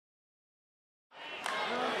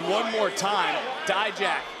One more time,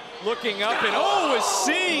 Dijak looking up and is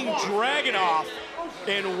seeing Dragunov,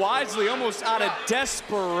 and wisely, almost out of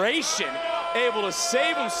desperation, able to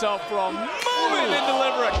save himself for a moment and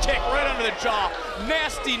deliver a kick right under the jaw.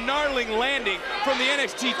 Nasty, gnarling landing from the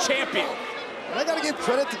NXT champion. And I gotta give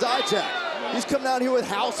credit to Dijak. He's coming out here with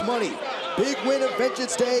house money. Big win of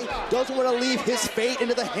Vengeance Day, doesn't want to leave his fate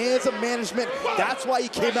into the hands of management. That's why he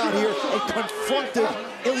came out here and confronted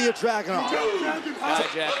Ilja Dragunov.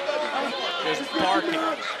 Dijak just barking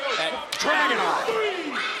at Dragunov.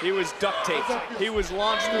 He was duct taped. He was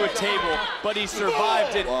launched through a table, but he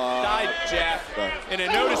survived it. Dijak in a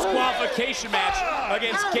no disqualification match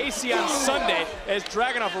against Casey on Sunday, as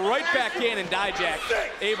Dragunov right back in, and Dijak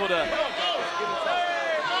able to.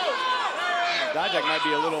 Dijak might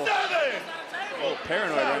be a little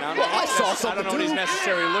paranoid right now. Well, I saw something. I don't know what he's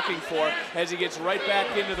necessarily looking for, as he gets right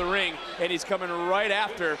back into the ring, and he's coming right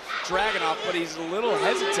after Dragunov, but he's a little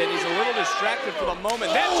hesitant. He's a little distracted for the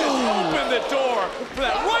moment. That just opened the door for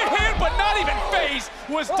that right hand, but not even phased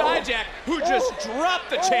was Dijak, who just dropped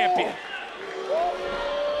the champion.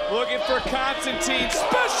 Looking for Constantine.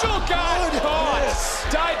 Special got caught.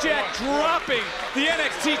 Dijak dropping the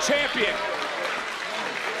NXT champion.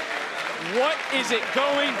 What is it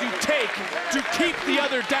going to take to keep the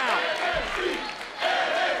other down?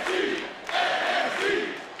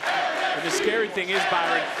 And the scary thing is,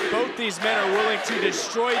 Byron, both these men are willing to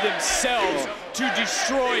destroy themselves to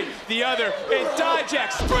destroy the other. And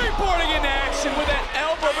Dijak springboarding into action with that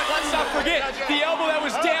elbow, but let's not forget the elbow that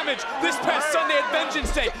was damaged this past Sunday at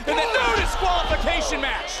Vengeance Day in the no disqualification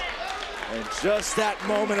match. And just that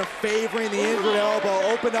moment of favoring the injured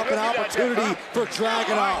elbow opened up an opportunity for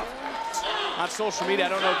Dragunov. On social media, I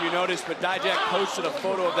don't know if you noticed, but Dijak posted a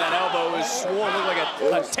photo of that elbow. It was swollen, looked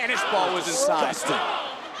like a tennis ball was inside.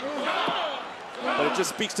 But it just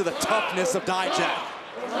speaks to the toughness of Dijak.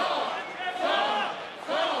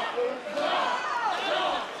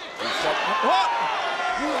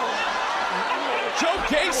 Joe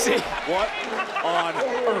Casey! What on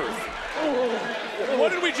earth?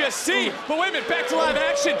 What did we just see? But wait a minute, back to live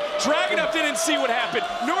action. Dragunov didn't see what happened,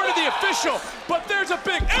 nor did the official, but there's a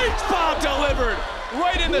big H-bomb delivered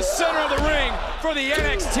right in the center of the ring for the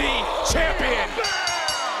NXT champion.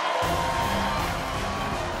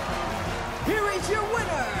 Here is your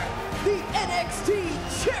winner, the NXT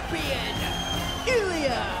champion,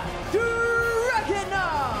 Ilja Dragunov.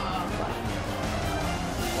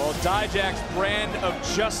 Well, Dijak's brand of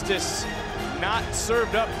justice not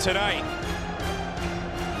served up tonight.